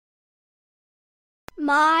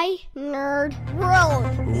My Nerd World.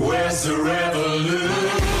 Where's the revolution?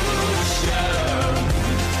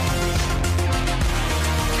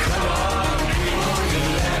 Come on, people,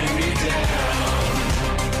 you're letting me down.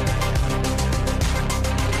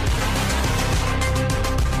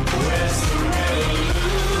 Where's the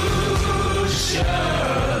revolution?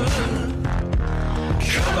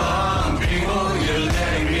 Come on, people, you're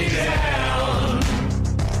letting me down.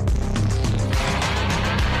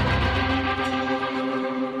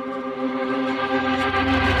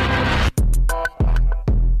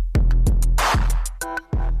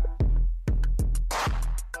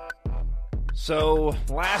 So,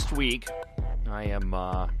 last week, I am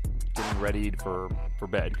getting ready for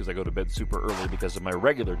bed because I go to bed super early because of my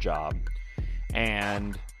regular job.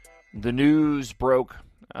 And the news broke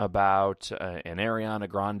about an Ariana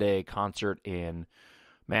Grande concert in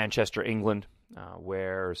Manchester, England,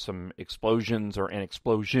 where some explosions or an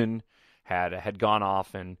explosion had gone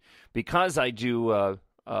off. And because I do a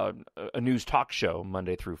news talk show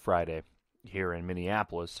Monday through Friday here in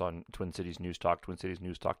Minneapolis on Twin Cities News Talk,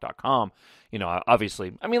 TwinCitiesNewsTalk.com, you know,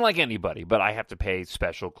 obviously, I mean, like anybody, but I have to pay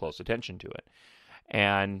special close attention to it.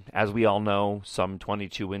 And as we all know, some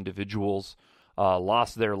 22 individuals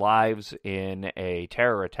lost their lives in a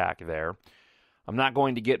terror attack there. I'm not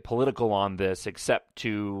going to get political on this except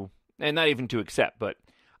to, and not even to accept, but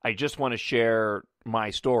I just want to share my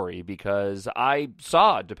story because I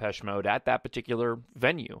saw Depeche Mode at that particular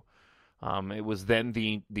venue. It was then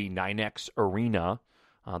the 9X Arena,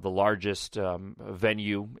 the largest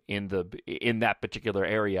venue in that particular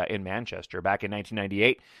area in Manchester. Back in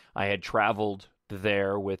 1998, I had traveled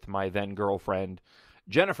there with my then girlfriend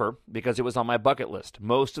Jennifer because it was on my bucket list.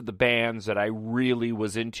 Most of the bands that I really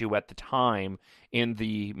was into at the time in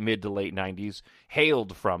the mid to late 90s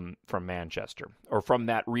hailed from Manchester or from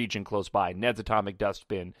that region close by. Ned's Atomic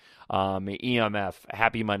Dustbin, EMF,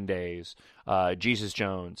 Happy Mondays, Jesus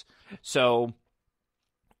Jones. So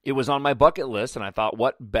it was on my bucket list, and I thought,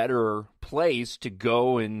 what better place to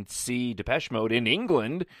go and see Depeche Mode in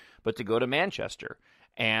England but to go to Manchester?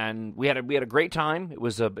 And we had a great time. It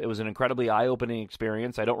was an incredibly eye-opening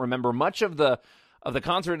experience. I don't remember much of the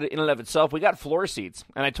concert in and of itself. We got floor seats,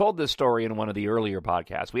 and I told this story in one of the earlier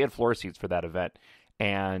podcasts. We had floor seats for that event,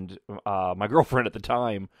 and my girlfriend at the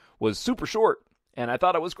time was super short, and I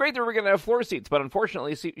thought it was great that we were going to have floor seats. But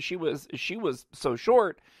unfortunately, she was so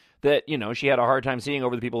short that, you know, she had a hard time seeing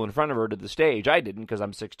over the people in front of her to the stage. I didn't because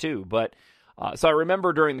I'm 6'2". But so I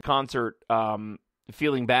remember during the concert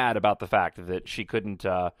feeling bad about the fact that she couldn't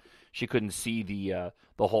see the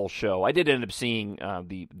whole show. I did end up seeing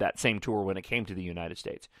that same tour when it came to the United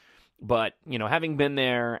States. But, you know, having been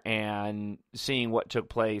there and seeing what took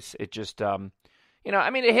place, it just, you know,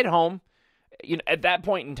 I mean, it hit home. You know, at that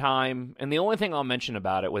point in time, and the only thing I'll mention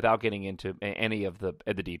about it without getting into any of the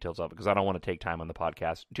details of it, because I don't want to take time on the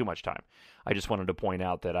podcast, too much time. I just wanted to point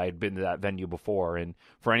out that I had been to that venue before, and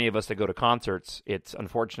for any of us that go to concerts, it's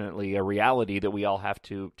unfortunately a reality that we all have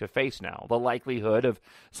to face now. The likelihood of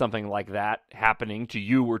something like that happening to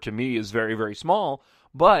you or to me is very, very small,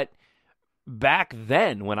 but back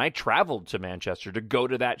then, when I traveled to Manchester to go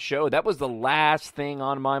to that show, that was the last thing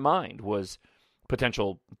on my mind was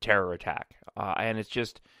potential terror attack. And it's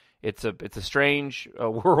a strange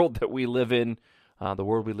world that we live in, the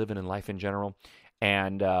world we live in life in general.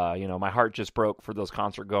 And, you know, my heart just broke for those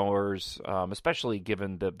concert goers, especially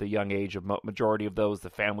given the young age of majority of those,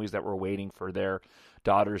 the families that were waiting for their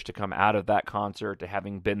daughters to come out of that concert, to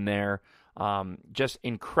having been there. Just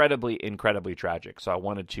incredibly, incredibly tragic. So I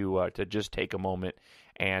wanted to just take a moment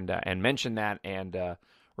and mention that and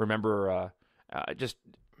remember just...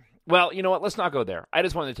 Well, you know what? Let's not go there. I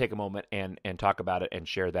just wanted to take a moment and talk about it and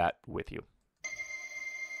share that with you.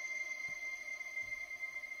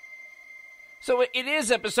 So it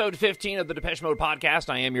is episode 15 of the Depeche Mode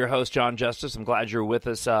podcast. I am your host, Jon Justice. I'm glad you're with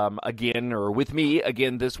us again, or with me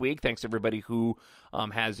again this week. Thanks to everybody who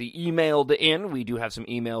has emailed in. We do have some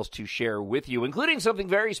emails to share with you, including something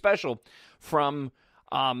very special from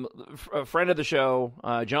a friend of the show,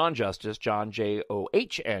 Jon Justice, Jon,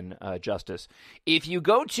 John, Justice. If you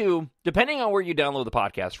go to, depending on where you download the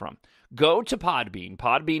podcast from, go to Podbean,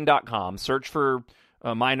 podbean.com, search for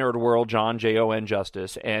My Nerd World, Jon, Jon,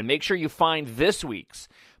 Justice, and make sure you find this week's,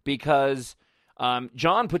 because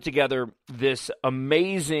Jon put together this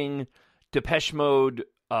amazing Depeche Mode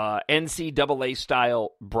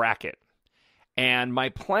NCAA-style bracket. And my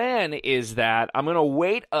plan is that I'm going to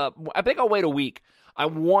wait I think I'll wait a week. I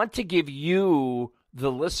want to give you,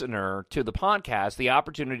 the listener to the podcast, the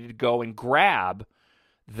opportunity to go and grab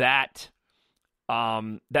that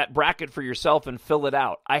bracket for yourself and fill it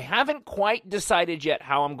out. I haven't quite decided yet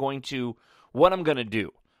how I'm going to what I'm going to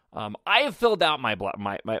do. I have filled out my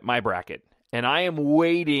bracket, and I am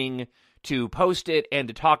waiting to post it and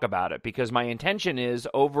to talk about it, because my intention is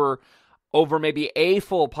over maybe a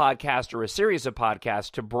full podcast or a series of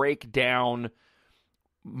podcasts to break down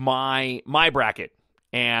my bracket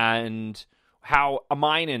and how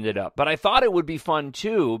mine ended up. But I thought it would be fun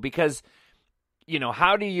too, because,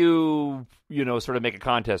 how do you, sort of make a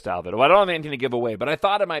contest out of it? Well, I don't have anything to give away, but I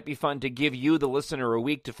thought it might be fun to give you, the listener, a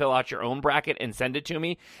week to fill out your own bracket and send it to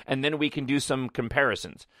me, and then we can do some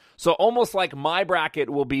comparisons. So almost like my bracket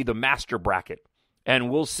will be the master bracket, and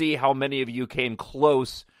we'll see how many of you came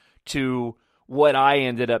close to what I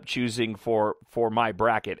ended up choosing for my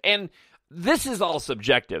bracket. And this is all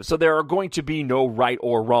subjective, so there are going to be no right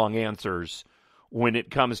or wrong answers when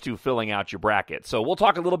it comes to filling out your bracket. So we'll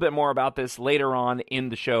talk a little bit more about this later on in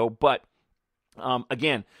the show, but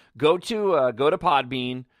again, go to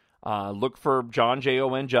Podbean, look for Jon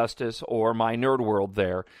Justice or My Nerd World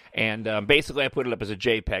there, and basically I put it up as a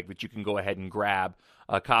JPEG that you can go ahead and grab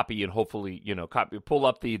a copy and hopefully, pull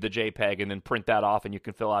up the JPEG and then print that off, and you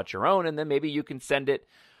can fill out your own, and then maybe you can send it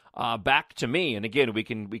back to me. And again, we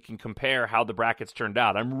can compare how the brackets turned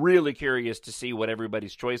out. I'm really curious to see what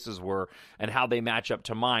everybody's choices were and how they match up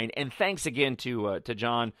to mine. And thanks again to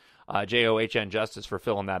Jon Justice for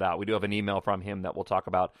filling that out. We do have an email from him that we'll talk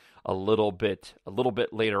about a little bit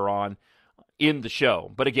later on in the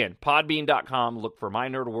show. But again, podbean.com, look for My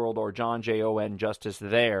Nerd World or Jon Justice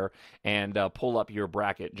there, and pull up your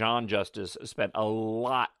bracket. Jon Justice spent a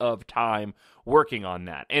lot of time working on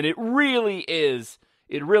that, and it really is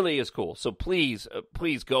cool. So please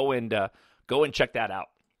go and check that out.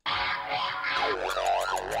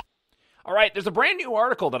 All right, there's a brand new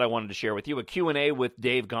article that I wanted to share with you, a Q&A with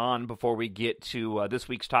Dave Gahan, before we get to this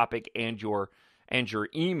week's topic and your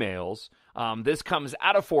emails. This comes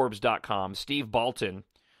out of Forbes.com. Steve Baltin,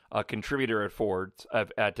 a contributor at Forbes,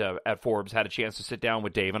 had a chance to sit down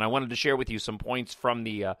with Dave, and I wanted to share with you some points from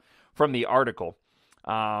the article.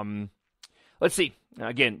 Let's see.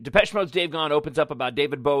 Again, Depeche Mode's Dave Gahan opens up about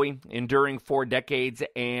David Bowie enduring 4 decades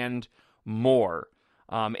and more.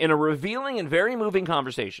 In a revealing and very moving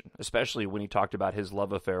conversation, especially when he talked about his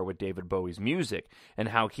love affair with David Bowie's music and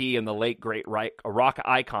how he and the late great rock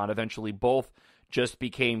icon eventually both just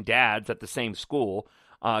became dads at the same school,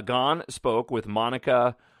 Gahan spoke with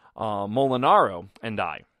Monica Molinaro and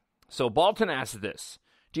I. So Baltin asked this: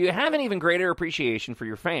 do you have an even greater appreciation for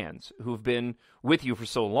your fans who've been with you for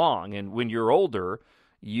so long? And when you're older,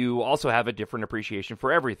 you also have a different appreciation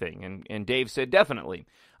for everything. And Dave said, definitely.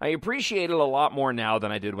 I appreciate it a lot more now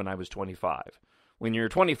than I did when I was 25. When you're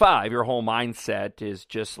 25, your whole mindset is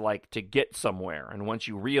just like to get somewhere. And once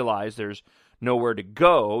you realize there's nowhere to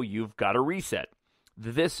go, you've got to reset.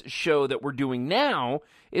 This show that we're doing now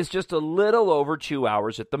is just a little over 2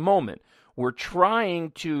 hours at the moment. We're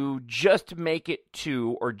trying to just make it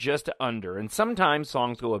 2 or just under. And sometimes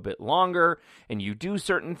songs go a bit longer and you do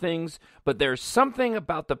certain things, but there's something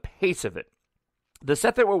about the pace of it. The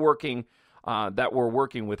set that we're working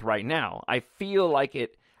with right now, I feel like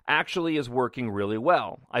it actually is working really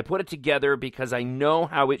well. I put it together because I know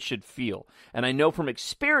how it should feel, and I know from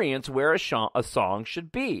experience where a song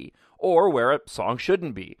should be or where a song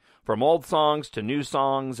shouldn't be. From old songs to new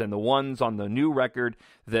songs, and the ones on the new record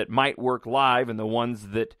that might work live and the ones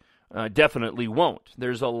that definitely won't.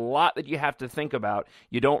 There's a lot that you have to think about.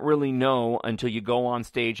 You don't really know until you go on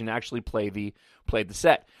stage and actually play the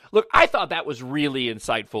set. Look, I thought that was really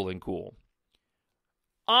insightful and cool.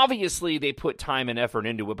 Obviously, they put time and effort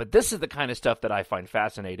into it, but this is the kind of stuff that I find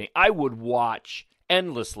fascinating. I would watch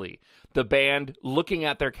endlessly the band looking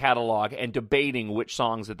at their catalog and debating which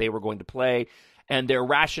songs that they were going to play and their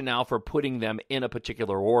rationale for putting them in a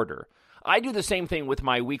particular order. I do the same thing with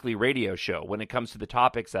my weekly radio show. When it comes to the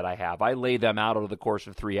topics that I have, I lay them out over the course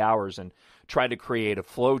of 3 hours and try to create a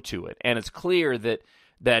flow to it. And it's clear that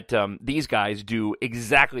these guys do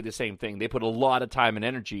exactly the same thing. They put a lot of time and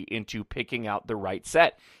energy into picking out the right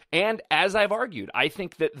set. And as I've argued, I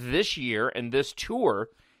think that this year and this tour,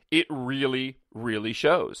 it really, really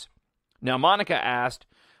shows. Now, Monica asked,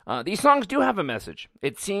 these songs do have a message.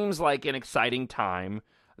 It seems like an exciting time,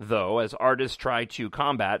 though, as artists try to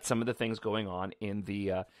combat some of the things going on in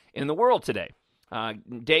the world today.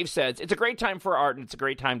 Dave says, it's a great time for art, and it's a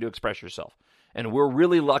great time to express yourself. And we're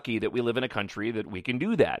really lucky that we live in a country that we can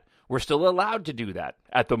do that. We're still allowed to do that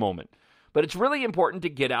at the moment. But it's really important to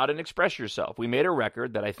get out and express yourself. We made a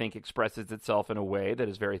record that I think expresses itself in a way that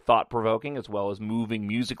is very thought-provoking as well as moving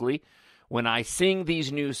musically. When I sing these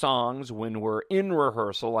new songs, when we're in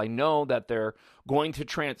rehearsal, I know that they're going to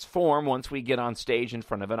transform once we get on stage in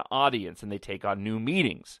front of an audience and they take on new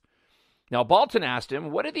meanings. Now, Baltin asked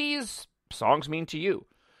him, what do these songs mean to you?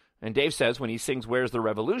 And Dave says when he sings Where's the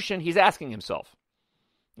Revolution, he's asking himself,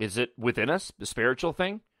 is it within us, the spiritual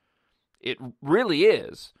thing? It really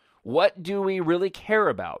is. What do we really care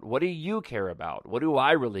about? What do you care about? What do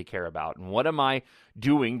I really care about? And what am I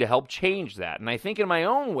doing to help change that? And I think in my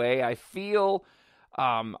own way, I feel,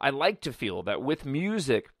 I like to feel that with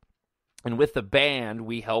music and with the band,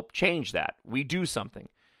 we help change that. We do something.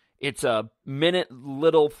 It's a minute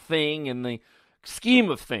little thing in the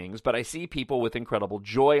scheme of things, but I see people with incredible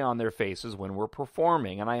joy on their faces when we're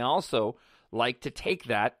performing. And I also like to take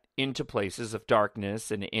that into places of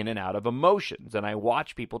darkness and in and out of emotions. And I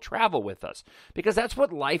watch people travel with us because that's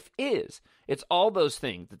what life is. It's all those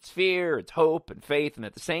things. It's fear, it's hope and faith. And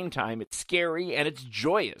at the same time, it's scary and it's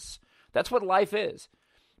joyous. That's what life is.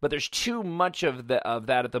 But there's too much of that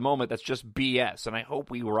at the moment that's just BS. And I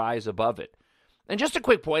hope we rise above it. And just a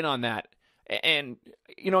quick point on that. And,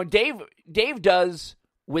 Dave does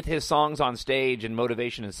with his songs on stage and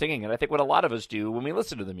motivation and singing. And I think what a lot of us do when we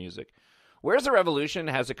listen to the music. Where's the Revolution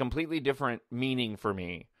has a completely different meaning for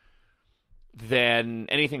me than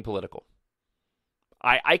anything political.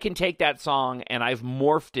 I can take that song and I've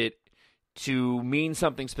morphed it to mean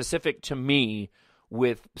something specific to me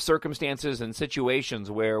with circumstances and situations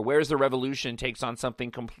where Where's the Revolution takes on something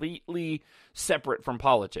completely separate from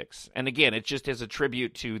politics. And again, it just is a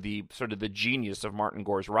tribute to the sort of the genius of Martin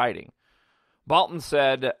Gore's writing. Bolton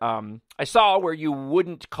said, I saw where you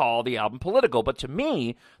wouldn't call the album political, but to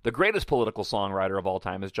me, the greatest political songwriter of all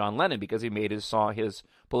time is John Lennon because he made his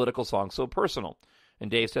political song so personal.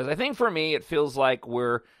 And Dave says, I think for me, it feels like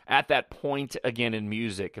we're at that point again in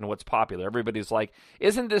music and what's popular. Everybody's like,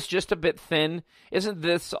 isn't this just a bit thin? Isn't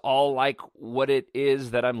this all like what it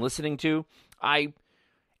is that I'm listening to? I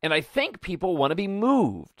think people want to be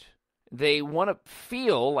moved. They want to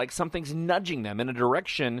feel like something's nudging them in a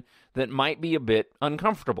direction that might be a bit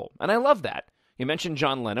uncomfortable. And I love that. You mentioned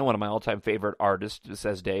John Lennon, one of my all-time favorite artists,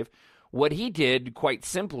 says Dave. What he did, quite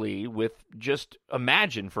simply, with just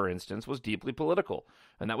Imagine, for instance, was deeply political.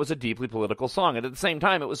 And that was a deeply political song. And at the same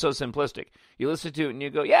time, it was so simplistic. You listen to it and you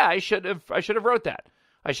go, yeah, I should have wrote that.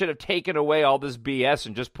 I should have taken away all this BS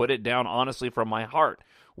and just put it down honestly from my heart,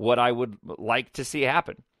 what I would like to see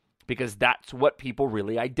happen. Because that's what people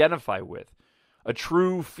really identify with, a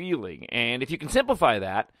true feeling. And if you can simplify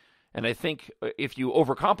that, and I think if you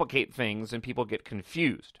overcomplicate things and people get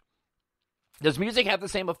confused. Does music have the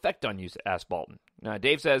same effect on you, asked Bolton.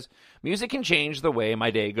 Dave says, music can change the way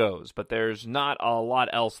my day goes, but there's not a lot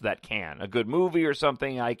else that can. A good movie or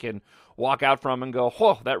something I can walk out from and go,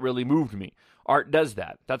 oh, that really moved me. Art does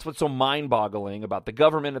that. That's what's so mind-boggling about the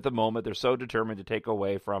government at the moment. They're so determined to take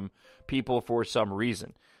away from people for some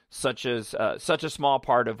reason. Such a small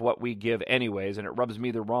part of what we give anyways, and it rubs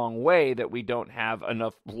me the wrong way that we don't have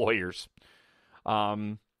enough lawyers.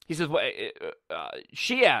 He says,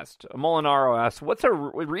 Molinaro asked, what's a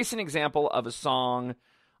recent example of a song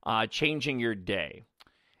changing your day?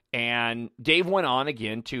 And Dave went on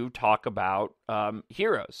again to talk about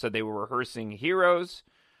Heroes. So they were rehearsing Heroes.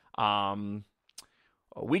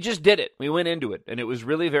 We just did it. We went into it, and it was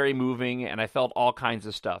really very moving, and I felt all kinds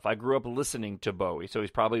of stuff. I grew up listening to Bowie, so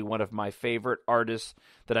he's probably one of my favorite artists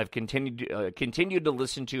that I've continued to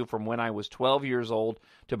listen to from when I was 12 years old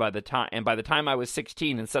to by the time I was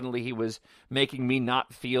 16, and suddenly he was making me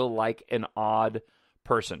not feel like an odd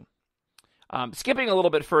person. Skipping a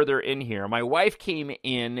little bit further in here, my wife came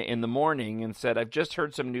in the morning and said, I've just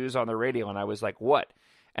heard some news on the radio, and I was like, what?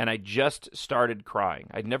 And I just started crying.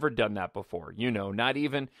 I'd never done that before. Not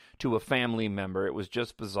even to a family member. It was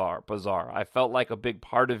just bizarre. I felt like a big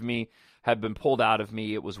part of me had been pulled out of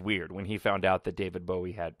me. It was weird when he found out that David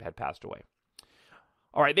Bowie had passed away.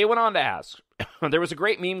 All right, they went on to ask. There was a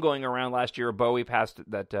great meme going around last year.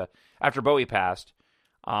 After Bowie passed,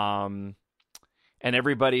 and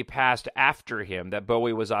everybody passed after him, that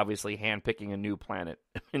Bowie was obviously handpicking a new planet.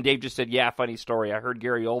 And Dave just said, yeah, funny story. I heard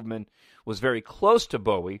Gary Oldman was very close to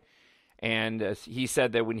Bowie, and he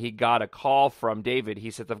said that when he got a call from David,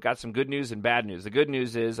 he said, I've got some good news and bad news. The good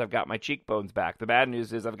news is I've got my cheekbones back. The bad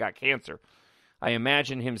news is I've got cancer. I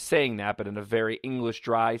imagine him saying that, but in a very English,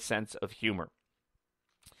 dry sense of humor.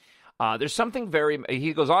 There's something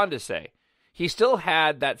he goes on to say, he still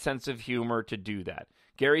had that sense of humor to do that.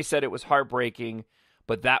 Gary said it was heartbreaking,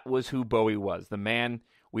 but that was who Bowie was, the man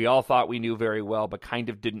we all thought we knew very well, but kind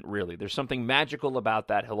of didn't really. There's something magical about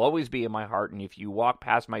that. He'll always be in my heart, and if you walk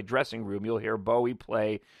past my dressing room, you'll hear Bowie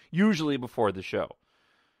play, usually before the show.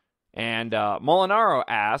 And Molinaro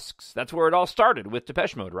asks, that's where it all started, with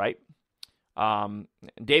Depeche Mode, right?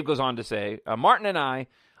 Dave goes on to say, Martin and I,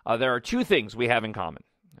 there are two things we have in common.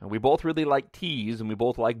 We both really like Tease, and we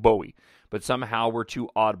both like Bowie, but somehow we're two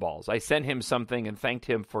oddballs. I sent him something and thanked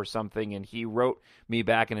him for something, and he wrote me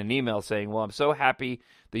back in an email saying, well, I'm so happy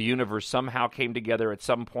the universe somehow came together at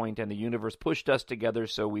some point, and the universe pushed us together,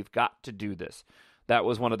 so we've got to do this. That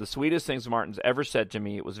was one of the sweetest things Martin's ever said to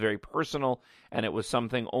me. It was very personal, and it was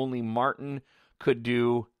something only Martin could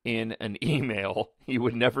do in an email. He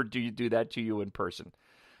would never do that to you in person.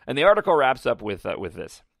 And the article wraps up with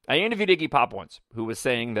this. I interviewed Iggy Pop once, who was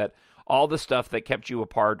saying that all the stuff that kept you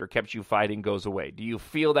apart or kept you fighting goes away. Do you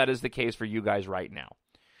feel that is the case for you guys right now?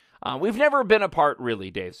 We've never been apart, really,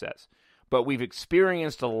 Dave says. But we've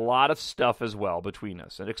experienced a lot of stuff as well between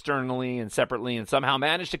us, and externally and separately, and somehow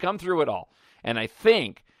managed to come through it all. And I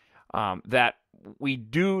think that we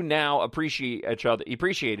do now appreciate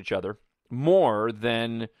each other more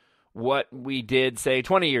than what we did, say,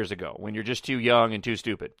 20 years ago, when you're just too young and too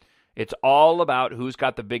stupid. It's all about who's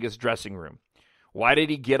got the biggest dressing room. Why did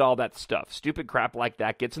he get all that stuff? Stupid crap like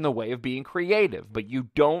that gets in the way of being creative, but you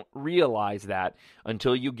don't realize that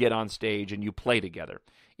until you get on stage and you play together.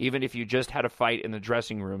 Even if you just had a fight in the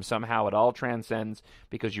dressing room, somehow it all transcends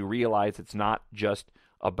because you realize it's not just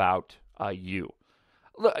about you.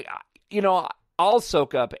 Look, I'll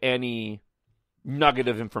soak up any nugget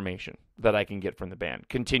of information that I can get from the band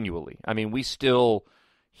continually. I mean, we still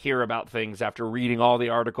hear about things after reading all the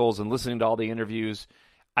articles and listening to all the interviews.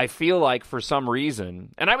 I feel like for some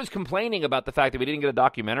reason, and I was complaining about the fact that we didn't get a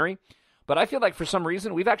documentary, but I feel like for some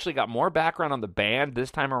reason we've actually got more background on the band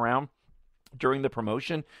this time around during the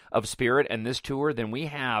promotion of Spirit and this tour than we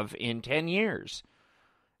have in 10 years.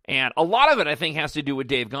 And a lot of it, I think, has to do with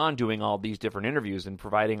Dave Gahan doing all these different interviews and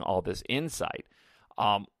providing all this insight.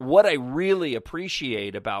 What I really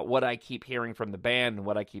appreciate about what I keep hearing from the band and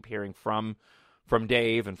what I keep hearing from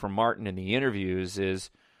Dave and from Martin in the interviews is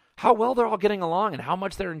how well they're all getting along and how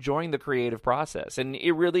much they're enjoying the creative process. And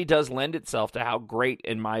it really does lend itself to how great,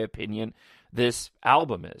 in my opinion, this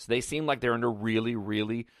album is. They seem like they're in a really,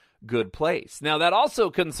 really good place. Now, that also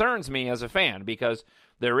concerns me as a fan because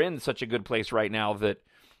they're in such a good place right now that,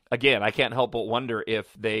 again, I can't help but wonder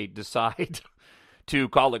if they decide to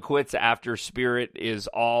call it quits after Spirit is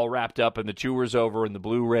all wrapped up and the tour's over and the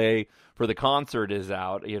Blu-ray for the concert is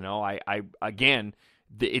out.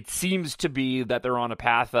 It seems to be that they're on a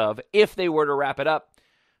path of, if they were to wrap it up,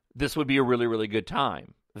 this would be a really, really good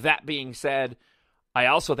time. That being said, I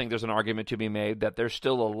also think there's an argument to be made that there's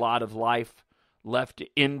still a lot of life left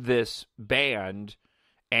in this band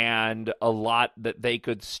and a lot that they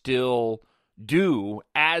could still do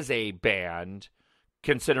as a band,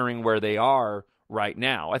 considering where they are right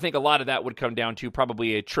now. I think a lot of that would come down to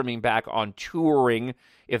probably a trimming back on touring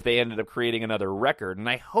if they ended up creating another record, and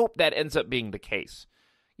I hope that ends up being the case.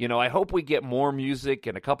 I hope we get more music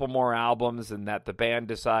and a couple more albums and that the band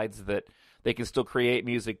decides that they can still create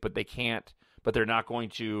music, but they're not going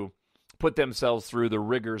to put themselves through the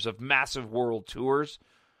rigors of massive world tours.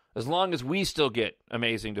 As long as we still get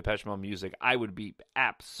amazing Depeche Mode music, I would be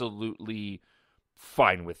absolutely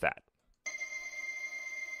fine with that.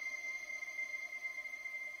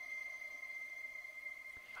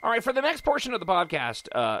 All right, for the next portion of the podcast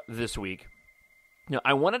this week,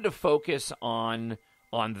 I wanted to focus on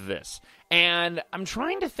this. And I'm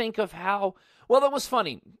trying to think of how, well, that was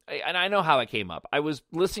funny. And I know how it came up. I was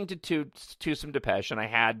listening to some Depeche, and I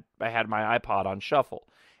had my iPod on shuffle.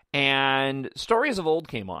 And Stories of Old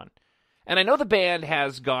came on. And I know the band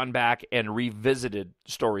has gone back and revisited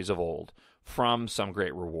Stories of Old from Some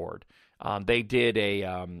Great Reward. They did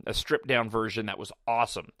a stripped-down version that was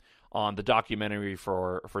awesome on the documentary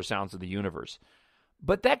for Sounds of the Universe.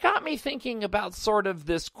 But that got me thinking about sort of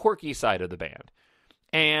this quirky side of the band.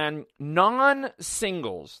 And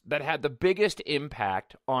non-singles that had the biggest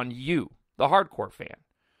impact on you, the hardcore fan.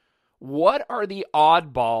 What are the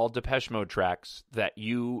oddball Depeche Mode tracks that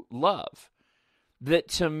you love that,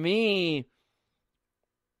 to me,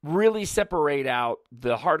 really separate out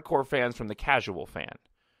the hardcore fans from the casual fan?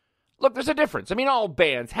 Look, there's a difference. I mean, all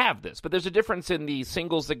bands have this, but there's a difference in the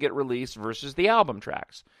singles that get released versus the album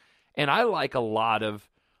tracks. And I like a lot of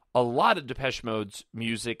Depeche Mode's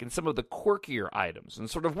music and some of the quirkier items. And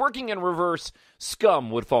sort of working in reverse, Scum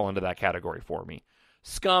would fall into that category for me.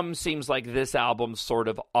 Scum seems like this album's sort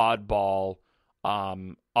of oddball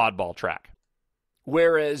track.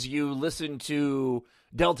 Whereas you listen to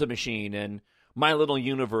Delta Machine and My Little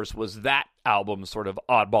Universe was that album's sort of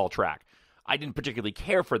oddball track. I didn't particularly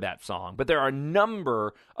care for that song, but there are a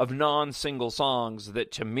number of non-single songs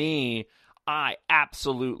that, to me, I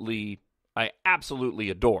absolutely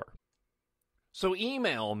adore. So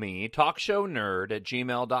email me,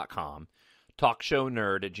 talkshownerd@gmail.com,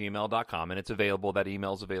 talkshownerd@gmail.com, and it's available. That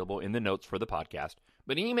email's available in the notes for the podcast.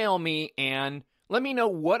 but email me and let me know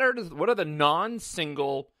what are the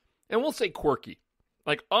non-single, and we'll say quirky,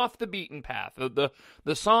 like off the beaten path, the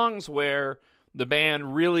songs where the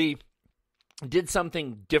band really did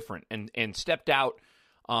something different and stepped out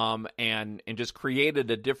and just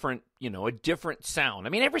created a different sound. I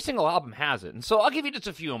mean, every single album has it. And so I'll give you just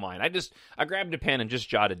a few of mine. I grabbed a pen and just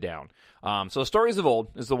jotted down. So Stories of Old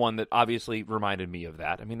is the one that obviously reminded me of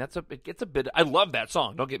that. I mean, it gets a bit, I love that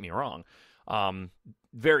song. Don't get me wrong.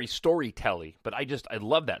 Very storytelly, but I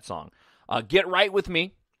love that song. Get Right With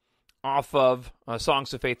Me off of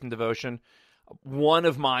Songs of Faith and Devotion. One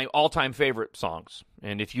of my all-time favorite songs.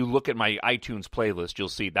 And if you look at my iTunes playlist, you'll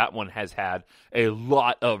see that one has had a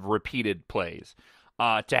lot of repeated plays.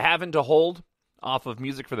 To Have and to Hold off of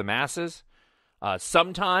Music for the Masses.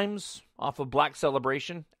 Sometimes off of Black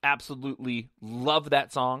Celebration. Absolutely love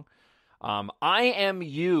that song. I Am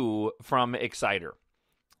You from Exciter.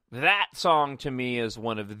 That song to me is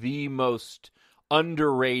one of the most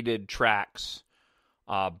underrated tracks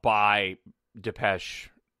by Depeche,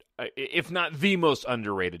 if not the most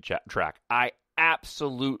underrated track. I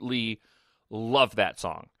absolutely love that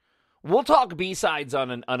song. We'll talk B-sides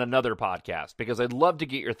on another podcast because I'd love to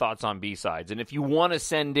get your thoughts on B-sides. And if you want to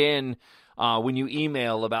send in when you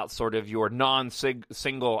email about sort of your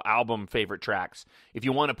non-single album favorite tracks, if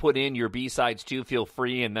you want to put in your B-sides too, feel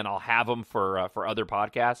free, and then I'll have them for other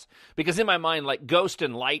podcasts. Because in my mind, like Ghost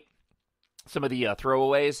and Light, some of the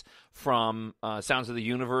throwaways from Sounds of the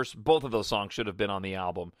Universe, both of those songs should have been on the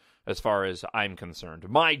album as far as I'm concerned.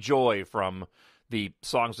 My Joy from the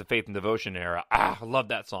Songs of Faith and Devotion era, I love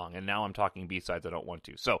that song, and now I'm talking B-sides I don't want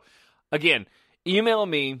to. So, again, email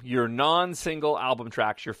me your non-single album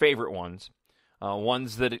tracks, your favorite ones,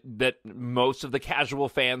 ones that most of the casual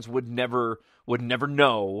fans would never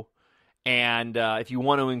know, and if you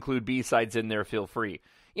want to include B-sides in there, feel free.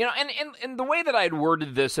 You know, and the way that I had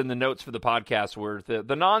worded this in the notes for the podcast were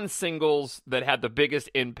the non-singles that had the biggest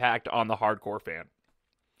impact on the hardcore fan.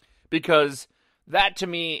 Because that, to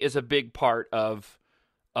me, is a big part of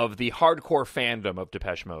the hardcore fandom of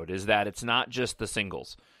Depeche Mode, is that it's not just the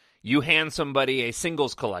singles. You hand somebody a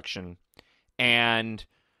singles collection, and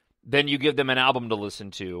then you give them an album to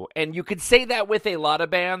listen to. And you could say that with a lot of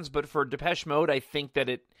bands, but for Depeche Mode, I think that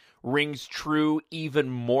it rings true even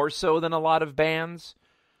more so than a lot of bands.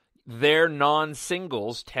 Their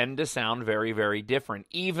non-singles tend to sound very, very different,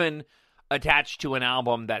 even attached to an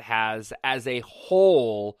album that has, as a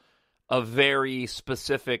whole, a very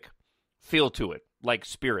specific feel to it, like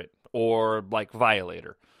Spirit or like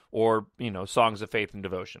Violator or, Songs of Faith and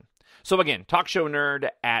Devotion. So again, TalkShowNerd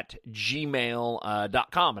at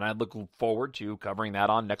gmail.com, and I look forward to covering that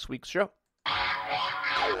on next week's show.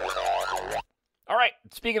 All right,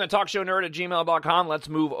 speaking of TalkShowNerd at gmail.com, let's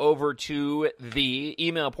move over to the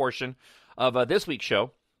email portion of this week's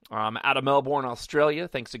show. Out of Melbourne, Australia,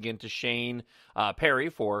 thanks again to Shane Perry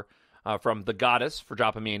from The Goddess for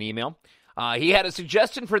dropping me an email. He had a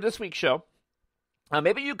suggestion for this week's show.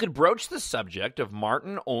 Maybe you could broach the subject of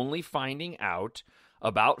Martin only finding out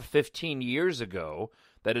about 15 years ago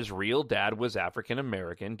that his real dad was African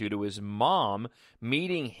American due to his mom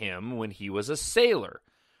meeting him when he was a sailor.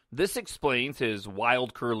 This explains his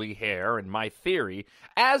wild curly hair and my theory,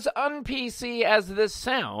 as un-PC as this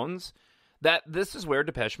sounds, that this is where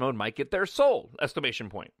Depeche Mode might get their soul! !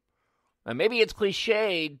 And maybe it's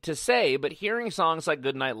cliched to say, but hearing songs like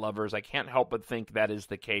Goodnight Lovers, I can't help but think that is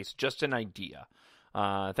the case. Just an idea.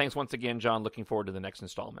 Thanks once again, John. Looking forward to the next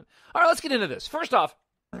installment. All right, let's get into this. First off,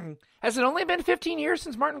 has it only been 15 years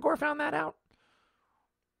since Martin Gore found that out?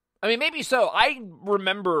 I mean, maybe so. I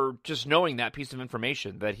remember just knowing that piece of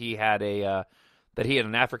information, that he had an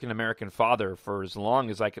African-American father for as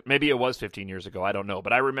long as I could. Maybe it was 15 years ago. I don't know.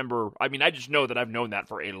 But I remember, I just know that I've known that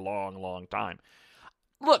for a long, long time.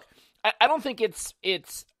 Look, I don't think it's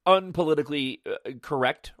unpolitically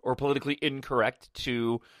correct or politically incorrect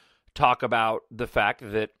to talk about the fact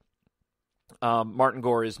that Martin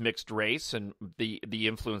Gore is mixed race and the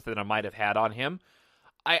influence that I might have had on him.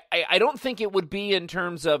 I don't think it would be in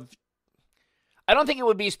terms of... I don't think it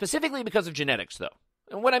would be specifically because of genetics, though.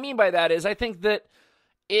 And what I mean by that is I think that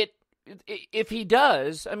if he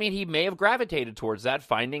does, he may have gravitated towards that,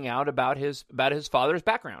 finding out about his father's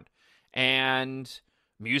background and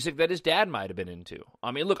music that his dad might have been into.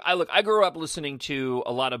 I grew up listening to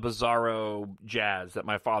a lot of bizarro jazz that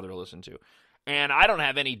my father listened to. And I don't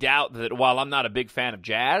have any doubt that while I'm not a big fan of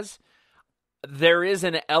jazz, there is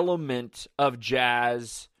an element of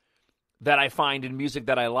jazz that I find in music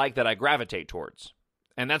that I like, that I gravitate towards.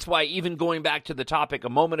 And that's why, even going back to the topic a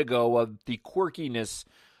moment ago of the quirkiness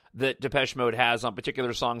that Depeche Mode has on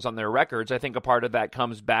particular songs on their records, I think a part of that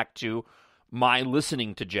comes back to my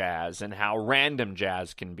listening to jazz and how random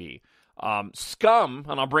jazz can be. Scum,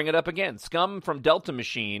 and I'll bring it up again, Scum from Delta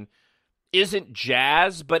Machine isn't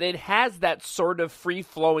jazz, but it has that sort of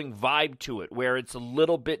free-flowing vibe to it where it's a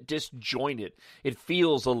little bit disjointed. It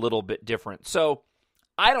feels a little bit different. So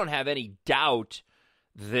I don't have any doubt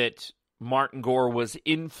that Martin Gore was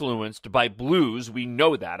influenced by blues. We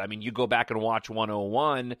know that. I mean, you go back and watch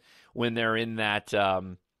 101 when they're in that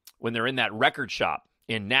record shop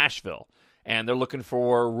in Nashville, and they're looking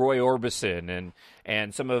for Roy Orbison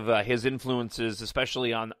and some of his influences,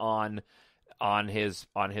 especially on his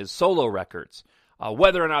solo records.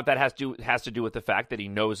 Whether or not that has to do with the fact that he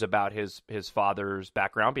knows about his father's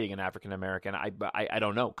background being an African American, I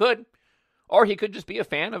don't know. Could, or he could just be a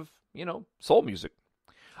fan of soul music.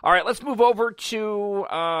 All right, let's move over to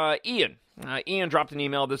Ian. Ian dropped an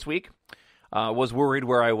email this week. Was worried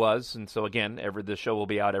where I was, and so again, the show will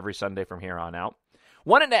be out every Sunday from here on out.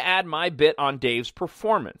 Wanted to add my bit on Dave's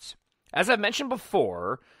performance. As I've mentioned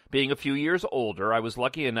before, being a few years older, I was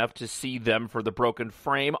lucky enough to see them for the Broken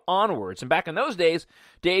Frame onwards. And back in those days,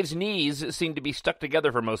 Dave's knees seemed to be stuck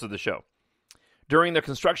together for most of the show. During the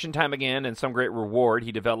construction time again, and some great reward,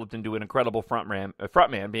 he developed into an incredible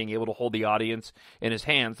frontman, being able to hold the audience in his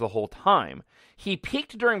hands the whole time. He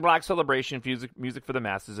peaked during Black Celebration, Music for the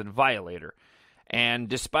Masses, and Violator. And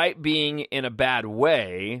despite being in a bad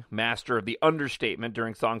way, master of the understatement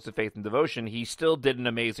during Songs of Faith and Devotion, he still did an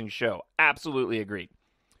amazing show. Absolutely agreed.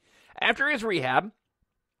 After his rehab,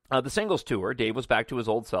 the singles tour, Dave was back to his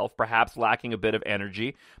old self, perhaps lacking a bit of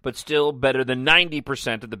energy, but still better than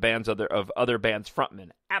 90% of other bands' frontmen.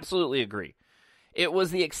 Absolutely agree. It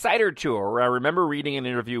was the Exciter tour where I remember reading an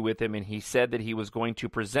interview with him, and he said that he was going to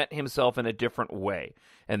present himself in a different way.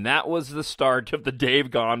 And that was the start of the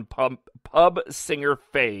Dave Gahan pub singer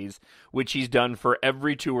phase, which he's done for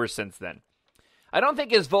every tour since then. I don't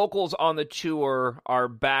think his vocals on the tour are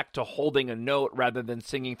back to holding a note rather than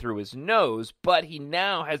singing through his nose, but he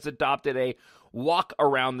now has adopted a walk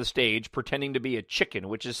around the stage pretending to be a chicken,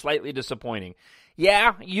 which is slightly disappointing.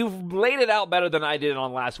 Yeah, you've laid it out better than I did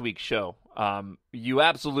on last week's show. You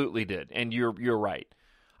absolutely did, and you're right.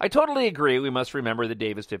 I totally agree. We must remember that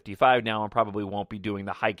Dave is 55 now and probably won't be doing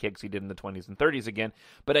the high kicks he did in the 20s and 30s again,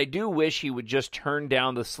 but I do wish he would just turn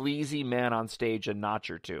down the sleazy man on stage a notch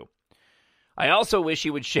or two. I also wish he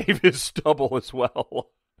would shave his stubble as well.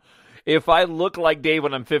 If I look like Dave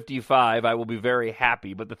when I'm 55, I will be very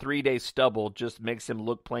happy, but the 3-day stubble just makes him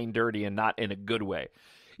look plain dirty and not in a good way.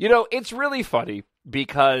 It's really funny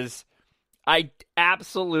because I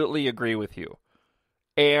absolutely agree with you.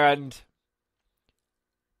 And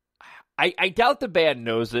I doubt the band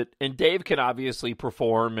knows it, and Dave can obviously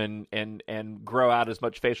perform and grow out as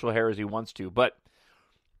much facial hair as he wants to, but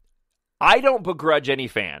I don't begrudge any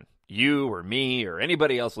fan, you or me or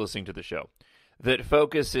anybody else listening to the show, that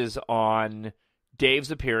focuses on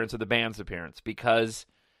Dave's appearance or the band's appearance, because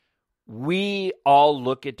we all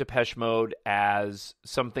look at Depeche Mode as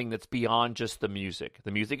something that's beyond just the music.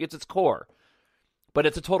 The music is its core, but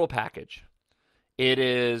it's a total package. It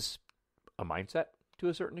is a mindset to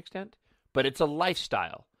a certain extent, but it's a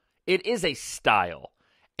lifestyle. It is a style.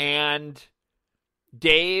 And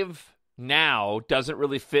Dave now doesn't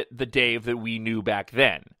really fit the Dave that we knew back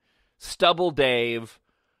then. Stubble Dave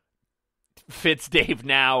fits Dave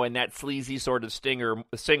now and that sleazy sort of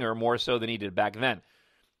singer more so than he did back then.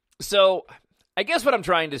 So I guess what I'm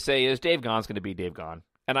trying to say is Dave Gahan's going to be Dave Gahan.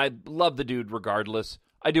 And I love the dude regardless.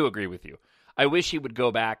 I do agree with you. I wish he would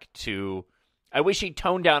go back to... I wish he'd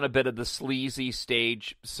tone down a bit of the sleazy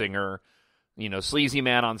stage singer, sleazy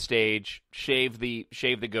man on stage, shave the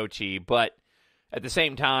goatee. But at the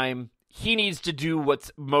same time, he needs to do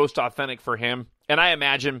what's most authentic for him. And I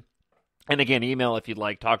imagine... And again, email if you'd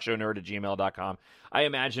like, TalkShowNerd@gmail.com. I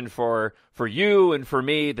imagine for you and for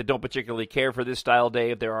me that don't particularly care for this style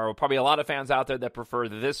Dave, there are probably a lot of fans out there that prefer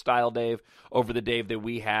this style Dave over the Dave that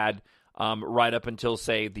we had right up until,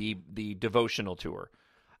 say, the devotional tour.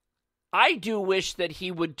 I do wish that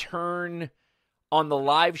he would turn on the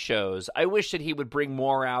live shows. I wish that he would bring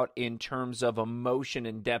more out in terms of emotion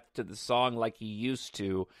and depth to the song like he used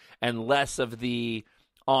to, and less of the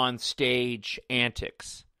on-stage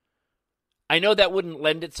antics. I know that wouldn't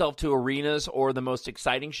lend itself to arenas or the most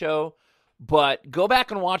exciting show, but go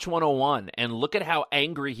back and watch 101 and look at how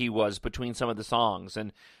angry he was between some of the songs,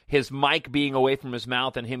 and his mic being away from his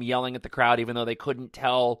mouth and him yelling at the crowd even though they couldn't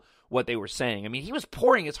tell what they were saying. I mean, he was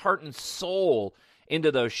pouring his heart and soul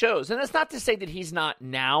into those shows. And that's not to say that he's not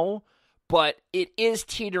now, but it is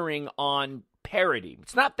teetering on parody.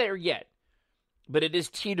 It's not there yet, but it is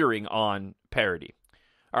teetering on parody.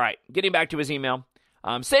 All right, getting back to his email.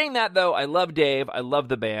 Saying that, though, I love Dave. I love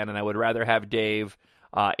the band, and I would rather have Dave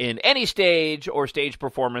in any stage or stage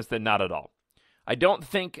performance than not at all. I don't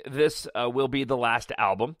think this will be the last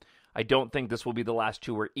album. I don't think this will be the last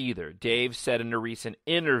tour either. Dave said in a recent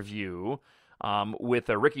interview with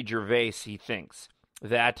Ricky Gervais, he thinks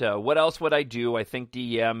that what else would I do? I think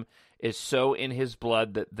DEM is so in his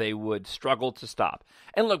blood that they would struggle to stop.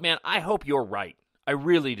 And look, man, I hope you're right. I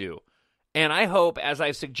really do. And I hope, as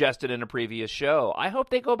I suggested in a previous show, I hope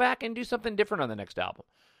they go back and do something different on the next album.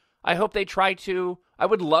 I hope they try to, I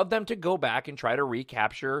would love them to go back and try to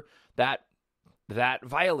recapture that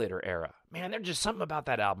Violator era. Man, there's just something about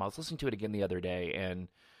that album. I was listening to it again the other day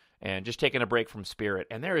and just taking a break from Spirit,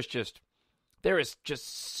 and there is just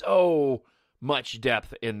so much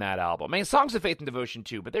depth in that album. I mean, Songs of Faith and Devotion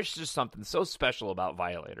too, but there's just something so special about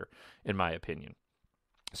Violator, in my opinion.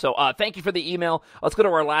 So thank you for the email. Let's go to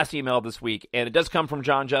our last email this week, and it does come from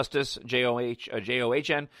Jon Justice,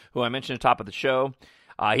 John, who I mentioned at the top of the show.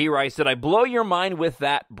 He writes, "Did I blow your mind with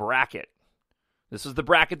that bracket?" This is the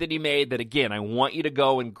bracket that he made that, again, I want you to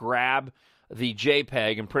go and grab the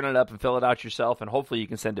JPEG and print it up and fill it out yourself, and hopefully you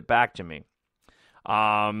can send it back to me.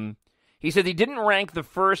 He said he didn't rank the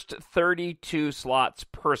first 32 slots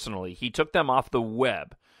personally. He took them off the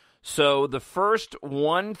web. So the first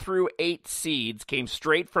 1 through 8 seeds came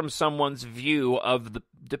straight from someone's view of the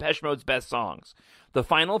Depeche Mode's best songs. The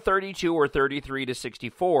final 32 or 33 to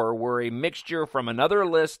 64 were a mixture from another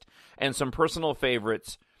list and some personal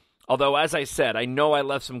favorites. Although, as I said, I know I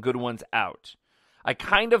left some good ones out. I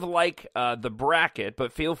kind of like the bracket,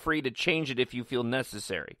 but feel free to change it if you feel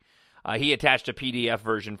necessary. He attached a PDF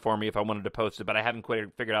version for me if I wanted to post it, but I haven't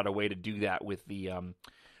quite figured out a way to do that with the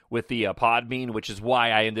Podbean, which is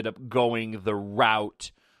why I ended up going the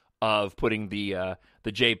route of putting the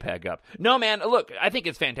JPEG up. No, man, look, I think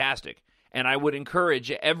it's fantastic, and I would encourage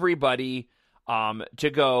everybody to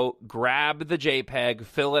go grab the JPEG,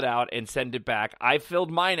 fill it out, and send it back. I filled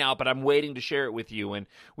mine out, but I'm waiting to share it with you, and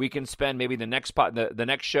we can spend maybe the next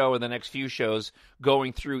show or the next few shows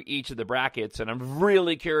going through each of the brackets, and I'm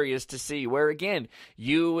really curious to see where, again,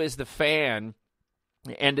 you as the fan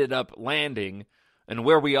ended up landing and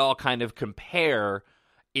where we all kind of compare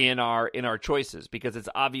in our choices, because it's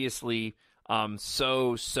obviously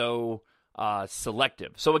so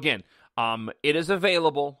selective. So again, it is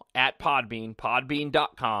available at Podbean,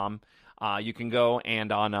 podbean.com. You can go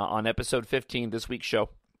and on episode 15, this week's show,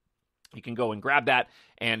 you can go and grab that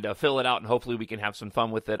and fill it out, and hopefully we can have some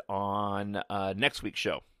fun with it on next week's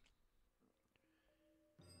show.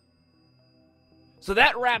 So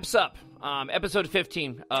that wraps up episode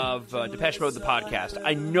 15 of Depeche Mode, the podcast.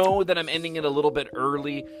 I know that I'm ending it a little bit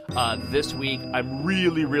early this week. I'm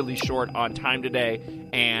really, really short on time today,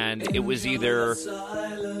 and it was either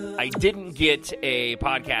I didn't get a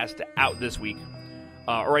podcast out this week,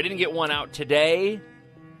 or I didn't get one out today,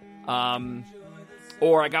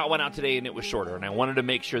 or I got one out today and it was shorter, and I wanted to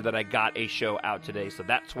make sure that I got a show out today, so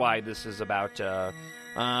that's why this is about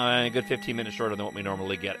a good 15 minutes shorter than what we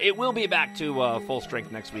normally get. It will be back to full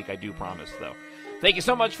strength next week, I do promise, though. Thank you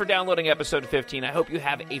so much for downloading episode 15. I hope you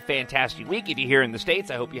have a fantastic week. If you're here in the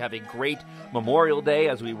States, I hope you have a great Memorial Day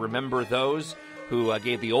as we remember those who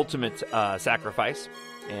gave the ultimate sacrifice.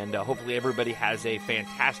 And hopefully everybody has a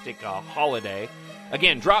fantastic holiday.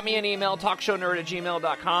 Again, drop me an email,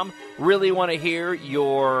 talkshownerd@gmail.com. Really want to hear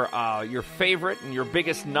your favorite and your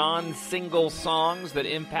biggest non-single songs that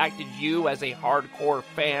impacted you as a hardcore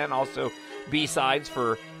fan. Also, B-sides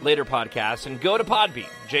for later podcasts. And go to Podbean,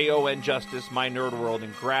 Jon Justice, My Nerd World,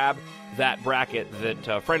 and grab that bracket that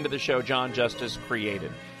a friend of the show, Jon Justice,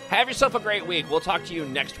 created. Have yourself a great week. We'll talk to you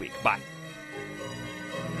next week. Bye.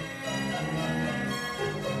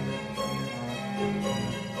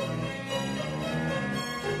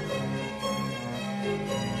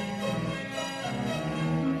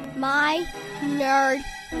 My Nerd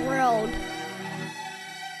World.